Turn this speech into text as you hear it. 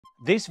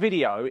This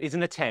video is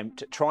an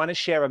attempt at trying to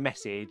share a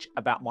message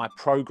about my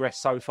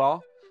progress so far.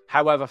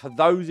 However, for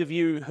those of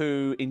you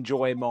who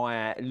enjoy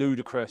my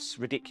ludicrous,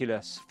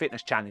 ridiculous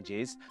fitness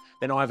challenges,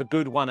 then I have a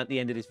good one at the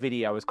end of this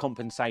video as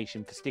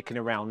compensation for sticking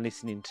around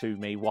listening to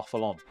me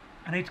waffle on.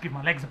 I need to give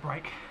my legs a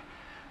break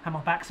and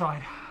my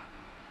backside.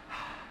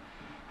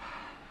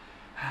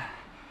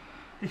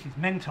 This is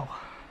mental.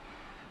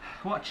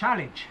 What a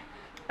challenge.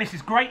 This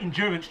is great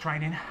endurance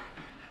training.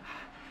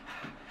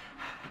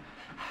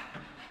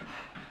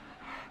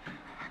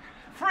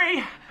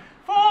 3,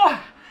 4, 5,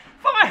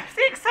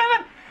 6,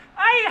 7,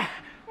 8,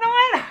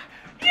 9.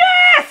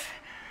 Yes!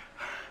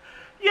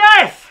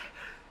 Yes!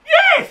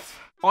 Yes!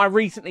 I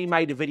recently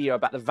made a video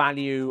about the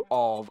value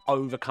of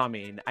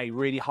overcoming a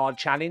really hard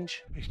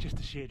challenge. It's just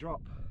a sheer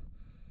drop.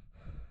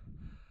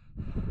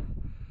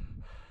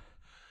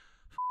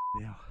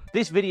 Yeah.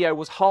 This video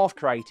was half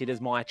created as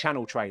my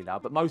channel trailer,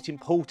 but most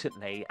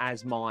importantly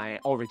as my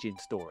origin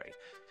story.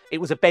 It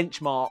was a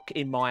benchmark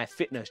in my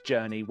fitness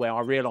journey where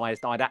I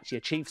realised I'd actually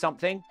achieved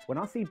something. When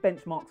I see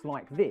benchmarks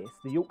like this,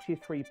 the Yorkshire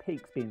Three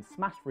Peaks being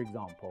smashed, for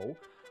example,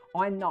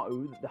 I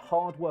know that the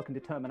hard work and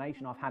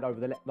determination I've had over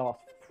the last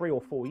 3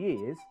 or 4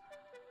 years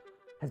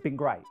has been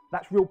great.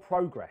 That's real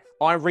progress.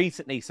 I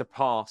recently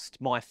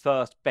surpassed my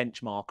first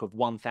benchmark of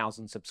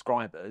 1,000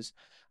 subscribers,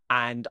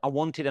 and I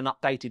wanted an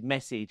updated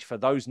message for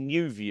those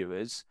new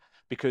viewers,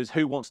 because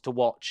who wants to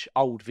watch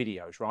old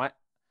videos, right?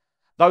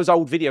 Those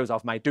old videos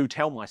I've made do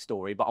tell my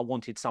story, but I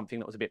wanted something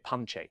that was a bit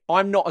punchy.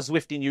 I'm not a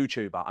Zwifting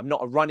YouTuber. I'm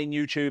not a running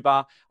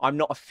YouTuber. I'm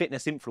not a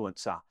fitness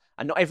influencer.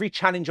 And not every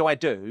challenge I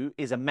do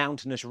is a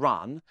mountainous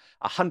run,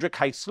 a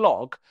 100k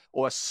slog,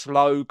 or a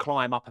slow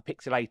climb up a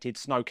pixelated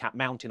snow-capped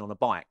mountain on a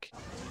bike.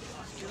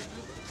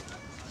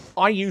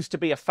 I used to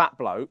be a fat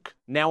bloke.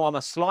 Now I'm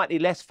a slightly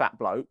less fat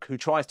bloke who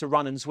tries to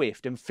run and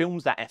Zwift and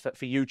films that effort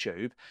for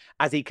YouTube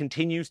as he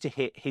continues to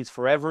hit his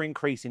forever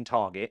increasing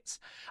targets,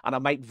 and I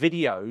make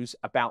videos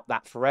about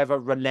that forever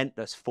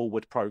relentless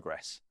forward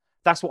progress.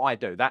 That's what I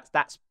do.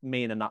 That's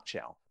me in a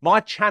nutshell.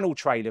 My channel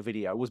trailer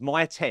video was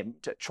my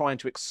attempt at trying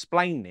to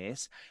explain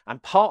this,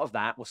 and part of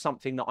that was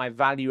something that I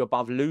value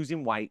above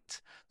losing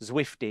weight,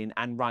 Zwifting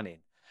and running,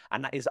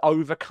 and that is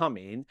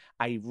overcoming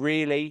a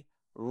really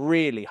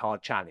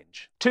hard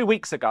challenge. 2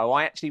 weeks ago,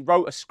 I actually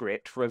wrote a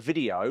script for a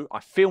video. I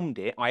filmed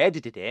it, I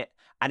edited it,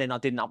 and then I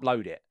didn't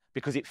upload it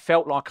because it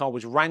felt like I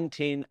was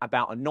ranting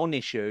about a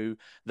non-issue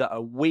that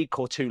a week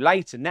or two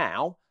later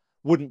now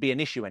wouldn't be an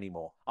issue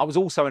anymore. I was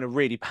also in a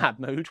really bad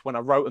mood when I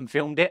wrote and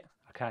filmed it.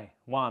 Okay,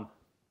 1.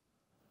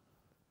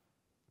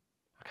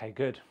 Okay,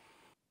 good.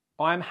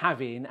 I'm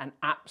having an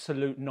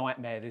absolute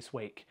nightmare this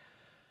week.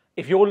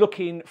 If you're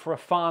looking for a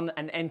fun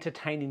and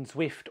entertaining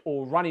Zwift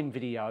or running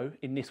video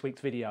in this week's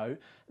video,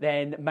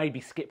 then maybe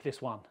skip this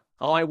one.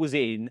 I was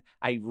in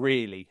a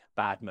really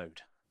bad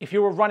mood. If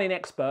you're a running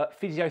expert,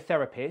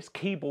 physiotherapist,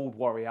 keyboard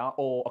warrior,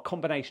 or a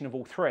combination of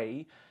all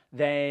three,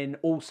 then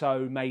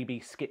also maybe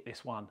skip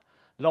this one.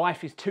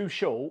 Life is too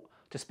short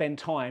to spend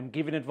time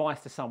giving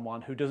advice to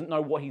someone who doesn't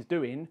know what he's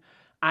doing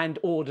and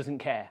or doesn't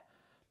care,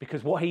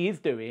 because what he is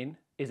doing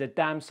is a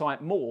damn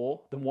sight more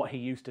than what he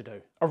used to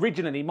do.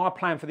 Originally, my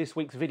plan for this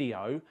week's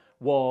video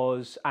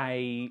was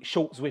a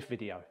short Zwift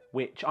video,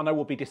 which I know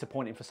will be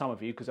disappointing for some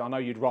of you because I know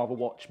you'd rather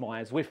watch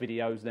my Zwift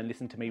videos than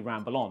listen to me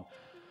ramble on.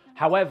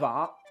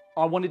 However,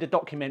 I wanted to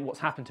document what's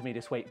happened to me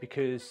this week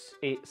because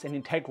it's an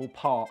integral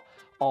part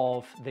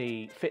of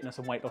the fitness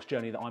and weight loss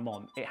journey that I'm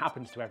on. It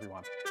happens to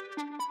everyone.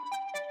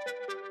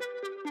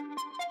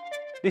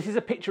 This is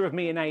a picture of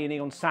me in A&E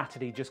on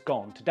Saturday just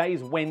gone. Today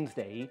is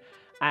Wednesday,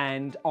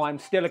 and I'm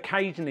still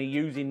occasionally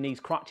using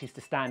these crutches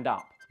to stand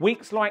up.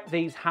 Weeks like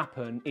these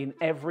happen in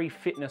every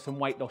fitness and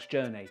weight loss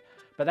journey,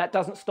 but that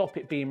doesn't stop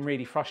it being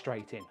really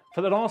frustrating.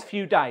 For the last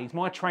few days,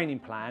 my training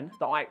plan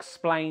that I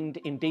explained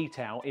in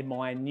detail in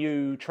my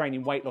new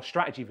training weight loss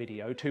strategy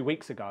video 2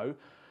 weeks ago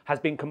has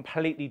been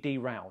completely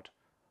derailed.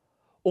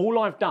 All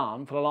I've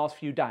done for the last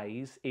few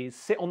days is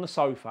sit on the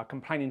sofa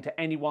complaining to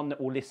anyone that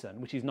will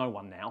listen, which is no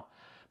one now.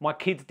 My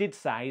kids did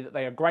say that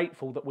they are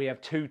grateful that we have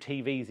 2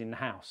 TVs in the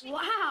house.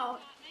 Wow,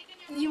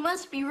 you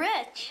must be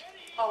rich.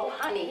 Oh,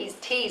 honey, he's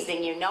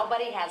teasing you.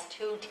 Nobody has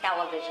 2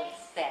 television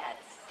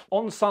sets.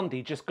 On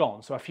Sunday just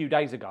gone, so a few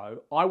days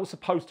ago, I was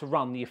supposed to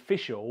run the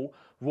official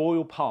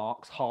Royal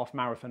Parks half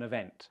marathon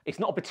event. It's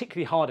not a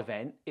particularly hard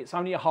event, it's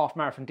only a half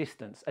marathon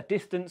distance, a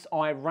distance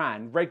I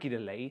ran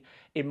regularly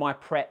in my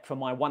prep for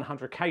my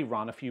 100k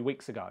run a few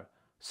weeks ago.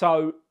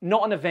 So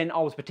not an event I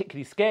was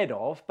particularly scared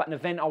of, but an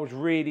event I was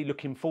really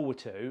looking forward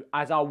to,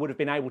 as I would have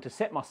been able to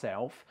set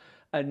myself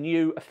a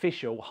new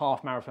official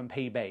half marathon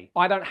PB.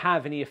 I don't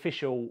have any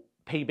official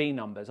PB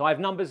numbers. I have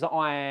numbers that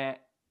I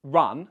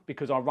run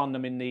because I run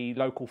them in the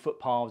local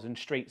footpaths and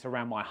streets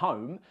around my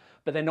home,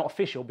 but they're not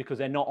official because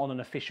they're not on an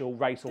official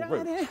race or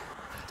route.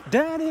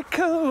 Daddy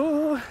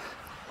cool.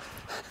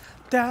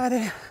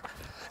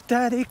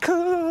 Daddy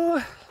cool.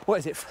 What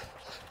is it?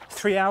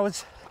 3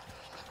 hours?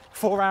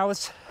 4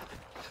 hours?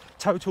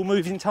 Total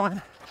moving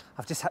time.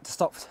 I've just had to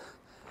stop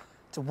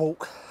to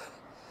walk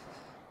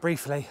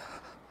briefly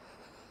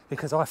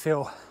because I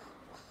feel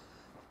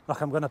like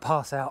I'm gonna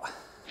pass out.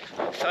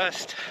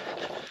 First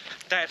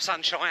day of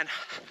sunshine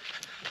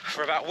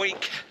for about a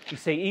week. You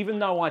see, even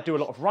though I do a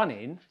lot of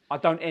running, I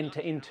don't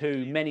enter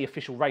into many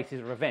official races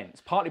or events,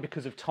 partly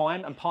because of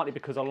time and partly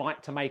because I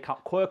like to make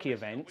up quirky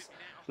events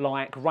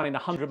like running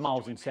 100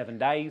 miles in 7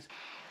 days.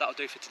 That'll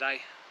do for today.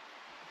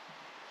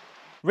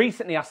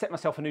 Recently, I set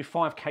myself a new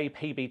 5k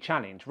PB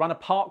challenge, run a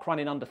park run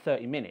in under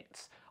 30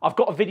 minutes. I've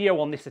got a video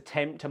on this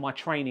attempt and my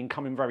training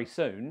coming very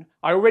soon.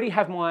 I already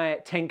have my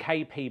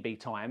 10k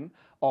PB time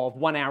of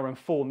 1 hour and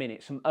 4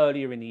 minutes from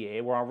earlier in the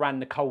year where I ran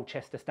the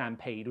Colchester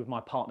Stampede with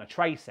my partner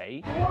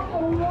Tracy.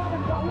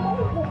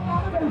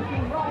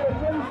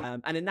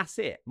 And then that's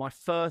it, my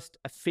first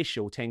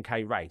official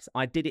 10k race.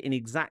 I did it in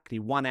exactly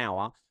 1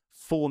 hour,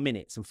 4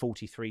 minutes and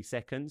 43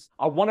 seconds.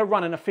 I want to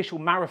run an official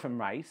marathon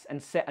race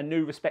and set a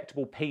new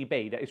respectable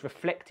PB that is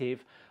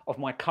reflective of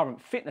my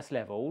current fitness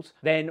levels.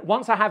 Then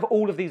once I have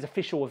all of these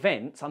official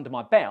events under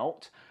my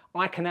belt,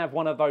 I can have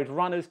one of those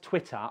runners'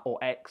 Twitter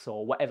or X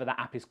or whatever that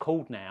app is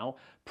called now,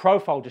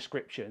 profile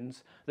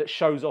descriptions that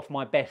shows off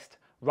my best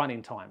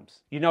running times.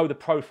 You know, the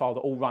profile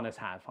that all runners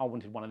have. I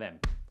wanted one of them.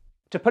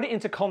 To put it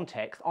into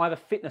context, I have a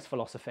fitness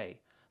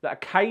philosophy that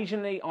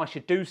occasionally I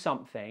should do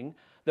something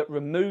that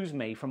removes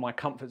me from my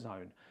comfort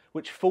zone,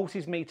 which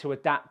forces me to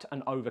adapt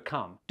and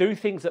overcome. Do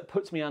things that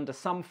puts me under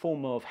some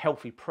form of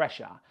healthy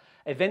pressure,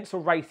 events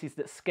or races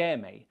that scare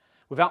me.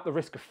 Without the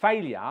risk of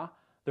failure,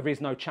 there is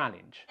no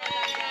challenge.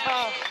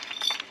 Oh,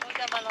 well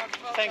done, my love.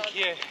 Well Thank done.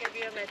 you. Give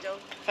you a medal.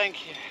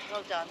 Thank you.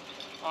 Well done.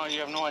 Oh,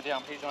 you have no idea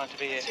I'm pleased I have to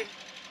be here.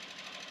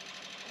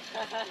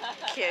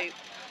 Cute.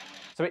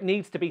 So it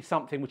needs to be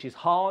something which is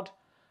hard,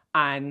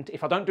 and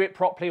if I don't do it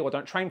properly or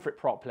don't train for it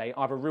properly,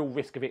 I have a real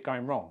risk of it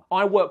going wrong.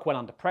 I work well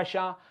under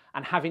pressure,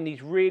 and having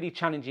these really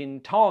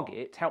challenging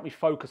targets help me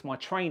focus my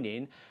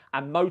training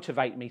and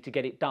motivate me to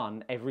get it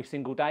done every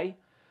single day.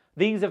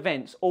 These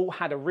events all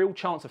had a real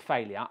chance of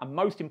failure, and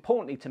most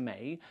importantly to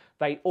me,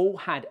 they all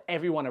had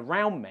everyone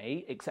around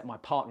me, except my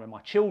partner and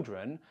my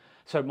children,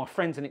 so my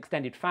friends and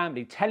extended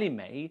family, telling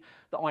me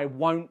that I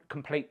won't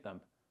complete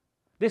them.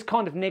 This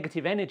kind of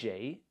negative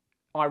energy,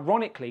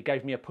 ironically,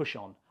 gave me a push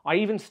on. I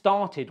even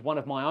started one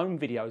of my own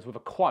videos with a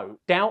quote: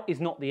 "Doubt is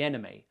not the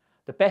enemy.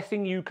 The best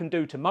thing you can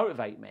do to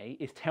motivate me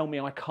is tell me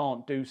I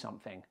can't do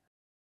something."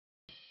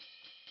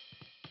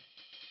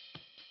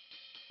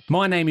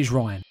 My name is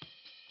Ryan.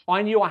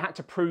 I knew I had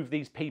to prove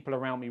these people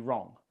around me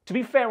wrong. To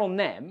be fair on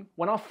them,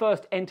 when I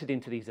first entered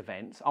into these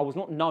events, I was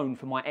not known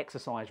for my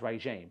exercise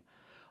regime.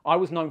 I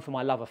was known for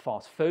my love of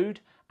fast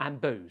food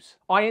and booze.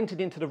 I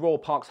entered into the Royal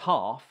Parks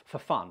half for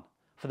fun,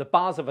 for the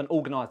buzz of an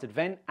organised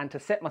event, and to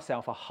set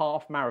myself a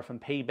half marathon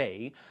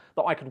PB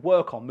that I could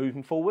work on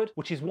moving forward,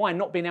 which is why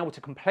not being able to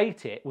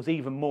complete it was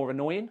even more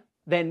annoying.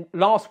 Then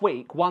last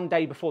week, one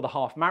day before the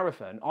half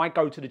marathon, I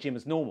go to the gym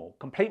as normal,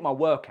 complete my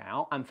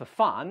workout, and for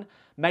fun,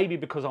 maybe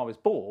because I was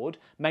bored,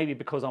 maybe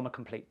because I'm a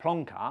complete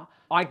plonker,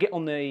 I get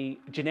on the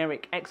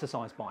generic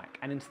exercise bike,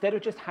 and instead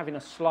of just having a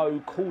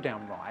slow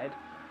cool-down ride,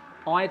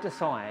 I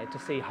decide to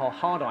see how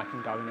hard I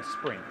can go in a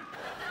sprint.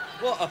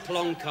 What a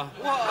plonker,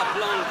 what a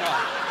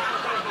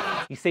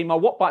plonker. You see, my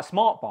Wattbike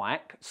Smart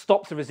Bike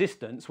stops the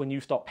resistance when you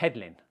stop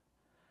pedalling.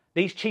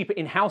 These cheaper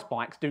in-house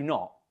bikes do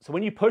not. So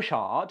when you push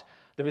hard,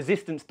 the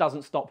resistance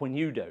doesn't stop when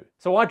you do.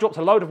 So I dropped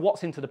a load of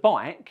watts into the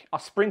bike, I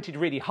sprinted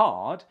really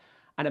hard,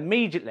 and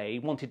immediately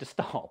wanted to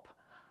stop.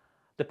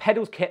 The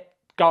pedals kept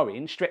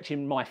going,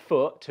 stretching my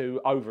foot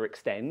to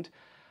overextend,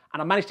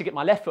 and I managed to get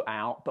my left foot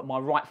out, but my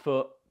right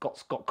foot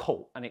got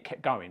caught and it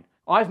kept going.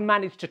 I've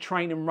managed to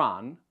train and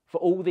run for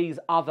all these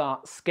other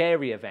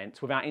scary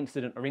events without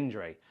incident or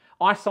injury.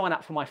 I sign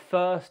up for my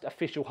first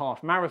official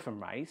half marathon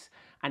race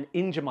and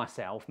injure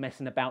myself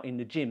messing about in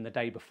the gym the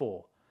day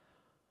before.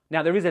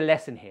 Now there is a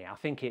lesson here. I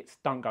think it's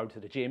don't go to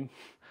the gym.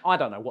 I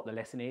don't know what the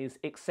lesson is,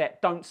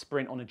 except don't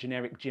sprint on a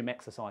generic gym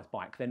exercise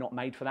bike. They're not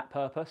made for that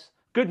purpose.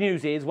 Good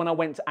news is when I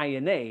went to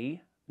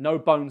A&E, no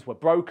bones were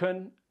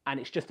broken and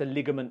it's just a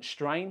ligament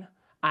strain,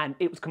 and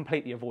it was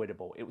completely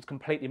avoidable. It was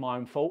completely my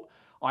own fault.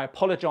 I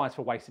apologised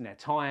for wasting their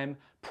time,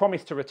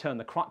 promised to return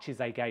the crutches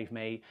they gave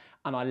me,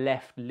 and I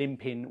left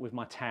limping with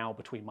my towel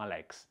between my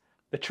legs.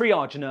 The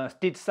triage nurse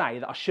did say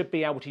that I should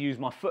be able to use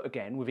my foot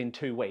again within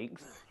 2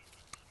 weeks.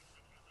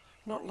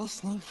 Not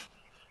listening,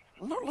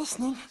 I'm not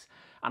listening.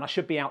 And I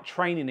should be out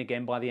training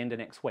again by the end of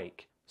next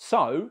week.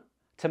 So,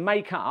 to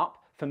make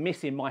up for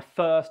missing my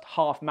first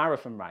half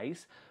marathon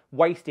race,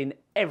 wasting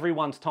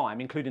everyone's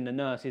time, including the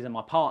nurses and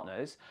my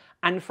partners,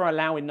 and for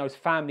allowing those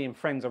family and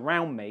friends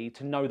around me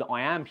to know that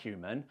I am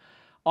human,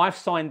 I've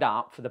signed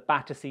up for the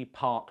Battersea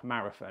Park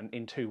Marathon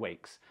in 2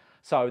 weeks.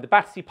 So the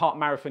Battersea Park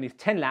Marathon is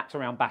 10 laps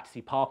around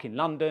Battersea Park in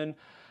London,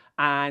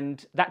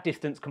 and that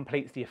distance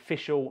completes the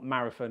official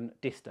marathon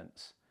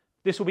distance.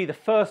 This will be the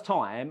first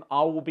time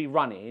I will be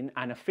running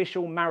an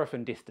official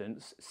marathon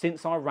distance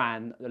since I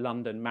ran the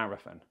London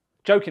Marathon.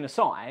 Joking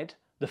aside,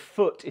 the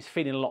foot is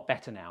feeling a lot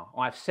better now.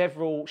 I have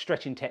several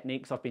stretching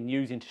techniques I've been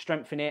using to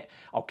strengthen it.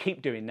 I'll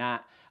keep doing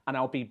that, and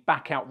I'll be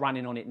back out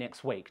running on it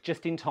next week,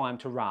 just in time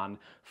to run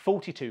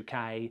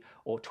 42k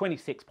or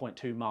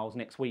 26.2 miles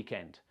next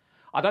weekend.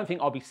 I don't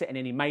think I'll be setting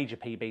any major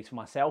PBs for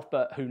myself,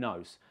 but who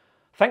knows.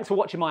 Thanks for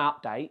watching my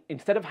update.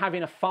 Instead of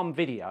having a fun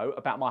video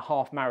about my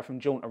half marathon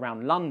jaunt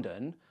around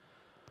London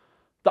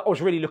that I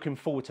was really looking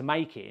forward to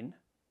making,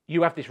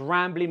 you have this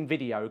rambling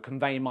video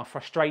conveying my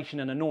frustration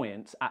and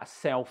annoyance at a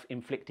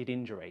self-inflicted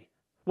injury.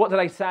 What do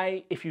they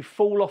say? If you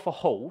fall off a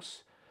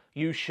horse,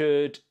 you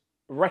should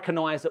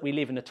recognise that we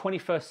live in the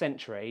 21st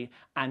century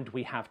and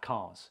we have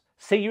cars.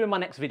 See you in my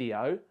next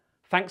video.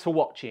 Thanks for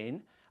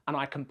watching, and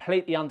I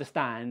completely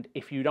understand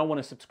if you don't want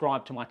to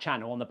subscribe to my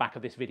channel on the back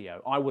of this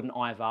video. I wouldn't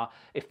either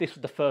if this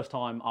was the first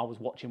time I was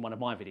watching one of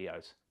my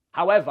videos.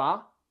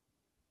 However,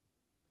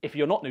 if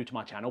you're not new to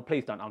my channel,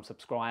 please don't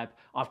unsubscribe.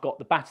 I've got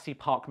the Battersea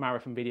Park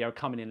marathon video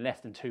coming in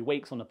less than 2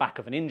 weeks on the back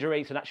of an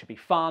injury, so that should be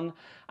fun.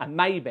 And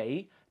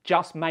maybe,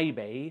 just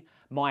maybe,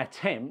 my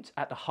attempt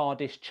at the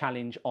hardest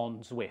challenge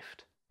on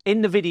Zwift.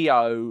 In the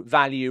video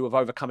value of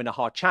overcoming a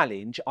hard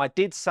challenge, I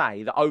did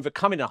say that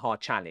overcoming a hard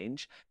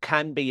challenge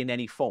can be in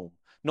any form,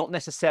 not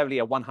necessarily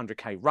a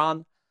 100k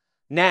run.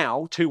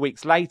 Now, 2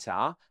 weeks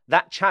later,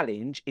 that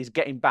challenge is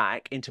getting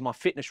back into my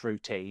fitness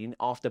routine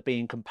after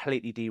being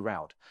completely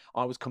derailed.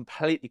 I was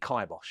completely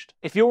kiboshed.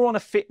 If you're on a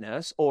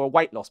fitness or a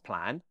weight loss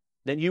plan,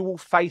 then you will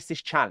face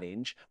this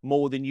challenge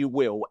more than you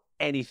will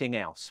anything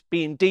else,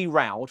 being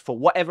derailed for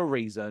whatever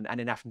reason and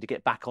then having to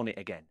get back on it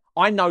again.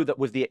 I know that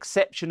with the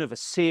exception of a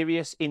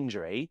serious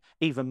injury,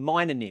 even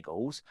minor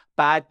niggles,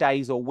 bad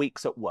days or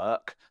weeks at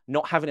work,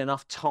 not having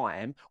enough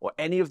time, or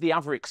any of the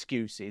other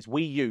excuses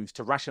we use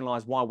to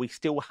rationalise why we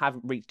still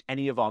haven't reached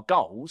any of our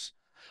goals,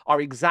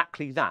 are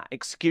exactly that,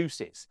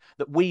 excuses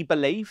that we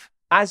believe.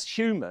 As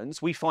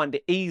humans, we find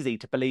it easy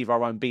to believe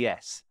our own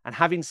BS, and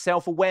having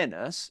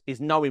self-awareness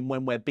is knowing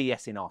when we're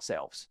BSing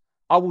ourselves.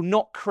 I will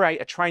not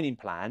create a training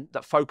plan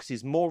that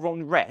focuses more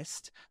on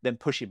rest than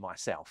pushing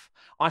myself.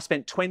 I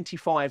spent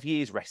 25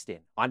 years resting.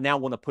 I now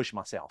want to push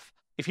myself.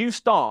 If you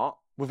start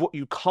with what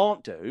you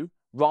can't do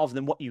rather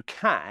than what you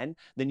can,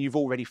 then you've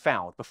already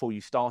failed before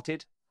you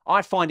started.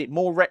 I find it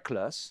more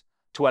reckless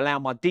to allow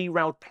my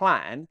derailed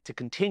plan to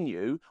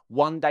continue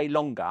one day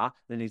longer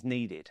than is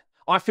needed.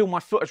 I feel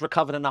my foot has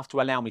recovered enough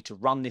to allow me to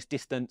run this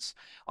distance,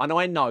 and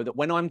I know that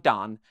when I'm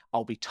done,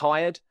 I'll be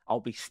tired, I'll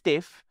be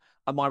stiff,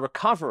 and my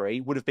recovery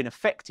would have been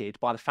affected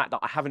by the fact that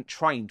I haven't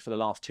trained for the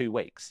last 2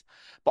 weeks.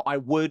 But I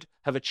would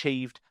have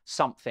achieved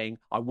something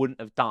I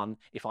wouldn't have done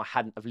if I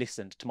hadn't have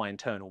listened to my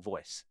internal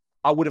voice.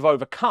 I would have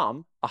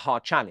overcome a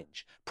hard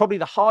challenge, probably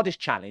the hardest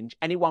challenge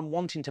anyone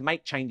wanting to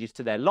make changes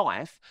to their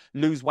life,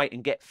 lose weight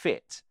and get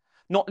fit.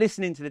 Not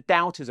listening to the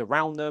doubters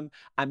around them,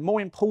 and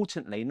more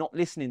importantly, not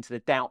listening to the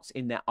doubts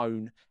in their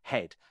own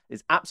head.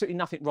 There's absolutely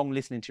nothing wrong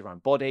listening to your own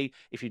body.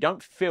 If you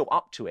don't feel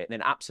up to it,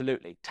 then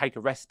absolutely take a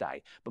rest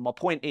day. But my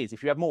point is,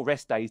 if you have more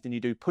rest days than you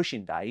do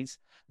pushing days,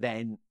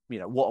 then,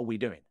 what are we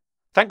doing?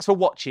 Thanks for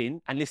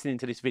watching and listening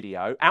to this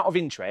video. Out of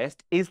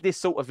interest, is this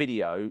sort of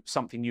video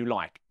something you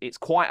like? It's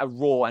quite a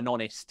raw and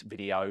honest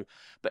video,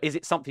 but is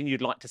it something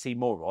you'd like to see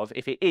more of?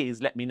 If it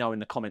is, let me know in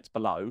the comments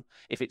below.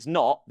 If it's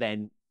not,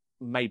 then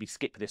maybe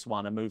skip this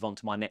one and move on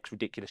to my next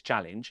ridiculous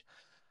challenge.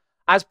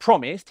 As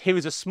promised, here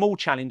is a small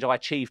challenge I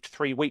achieved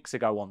 3 weeks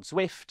ago on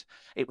Zwift.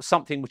 It was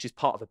something which is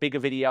part of a bigger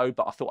video,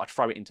 but I thought I'd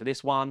throw it into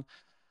this one.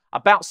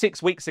 About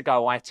 6 weeks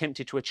ago, I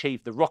attempted to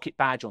achieve the Rocket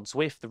Badge on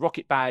Zwift. The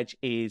Rocket Badge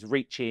is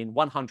reaching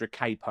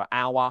 100k per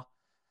hour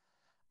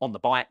on the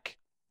bike.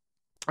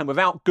 And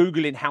without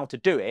Googling how to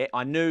do it,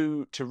 I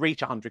knew to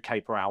reach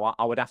 100k per hour,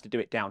 I would have to do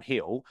it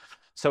downhill.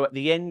 So at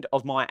the end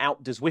of my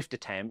outdoor Zwift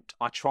attempt,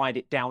 I tried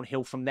it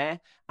downhill from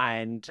there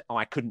and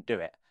I couldn't do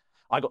it.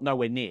 I got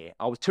nowhere near.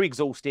 I was too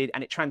exhausted,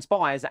 and it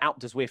transpires that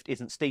outdoor Zwift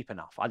isn't steep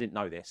enough. I didn't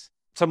know this.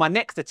 So my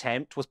next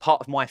attempt was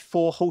part of my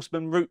 4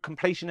 horseman route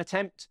completion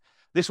attempt.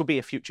 This will be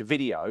a future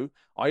video.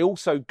 I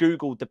also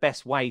Googled the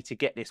best way to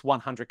get this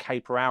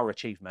 100k per hour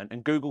achievement,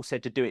 and Google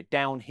said to do it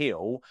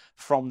downhill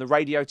from the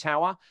radio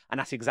tower, and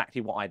that's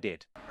exactly what I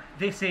did.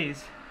 This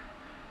is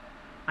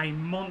a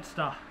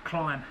monster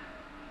climb.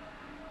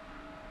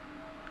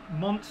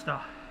 Monster.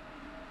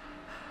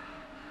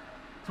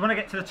 So when I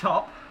get to the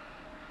top,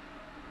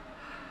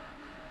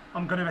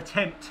 I'm going to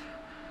attempt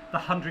the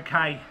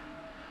 100k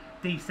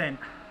descent.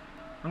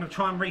 I'm going to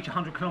try and reach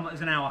 100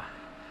 kilometers an hour.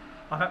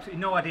 I've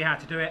absolutely no idea how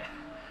to do it.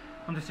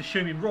 I'm just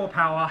assuming raw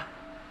power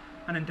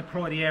and then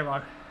deploy the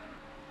aero.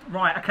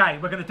 Right, okay,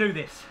 we're going to do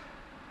this.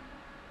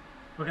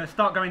 We're going to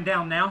start going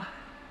down now,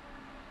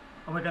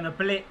 and we're going to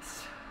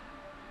blitz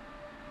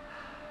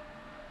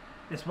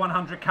this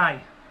 100k.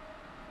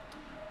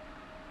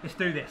 Let's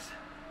do this.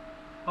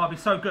 Oh, I'd be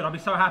so good. I'd be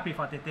so happy if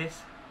I did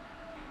this.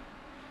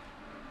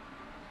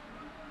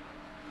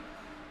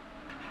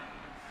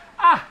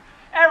 Ah,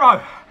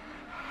 aero.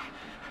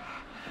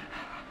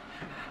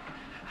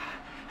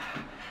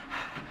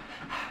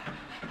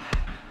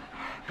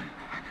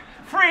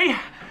 Three,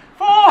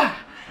 4,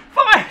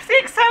 5,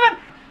 6, 7,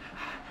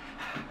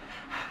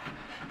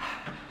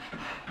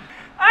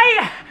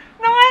 8,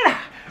 9.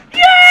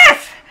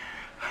 Yes!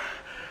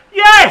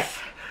 Yes!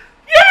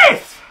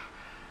 Yes!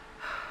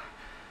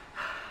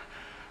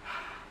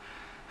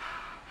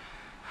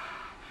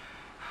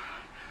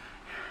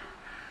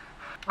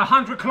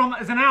 100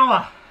 kilometers an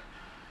hour.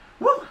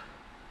 Woo!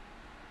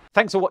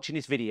 Thanks for watching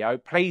this video.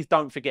 Please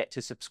don't forget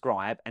to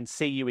subscribe and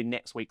see you in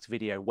next week's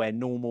video where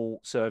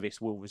normal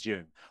service will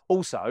resume.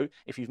 Also,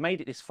 if you've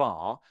made it this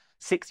far,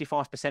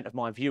 65% of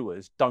my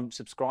viewers don't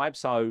subscribe.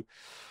 So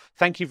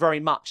thank you very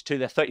much to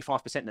the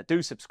 35% that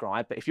do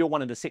subscribe. But if you're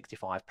one of the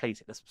 65, please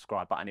hit the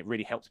subscribe button. It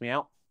really helps me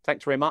out.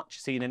 Thanks very much.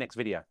 See you in the next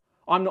video.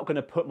 I'm not going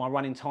to put my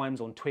running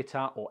times on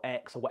Twitter or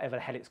X or whatever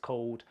the hell it's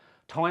called.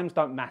 Times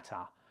don't matter.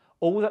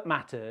 All that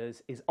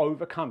matters is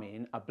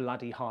overcoming a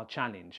bloody hard challenge.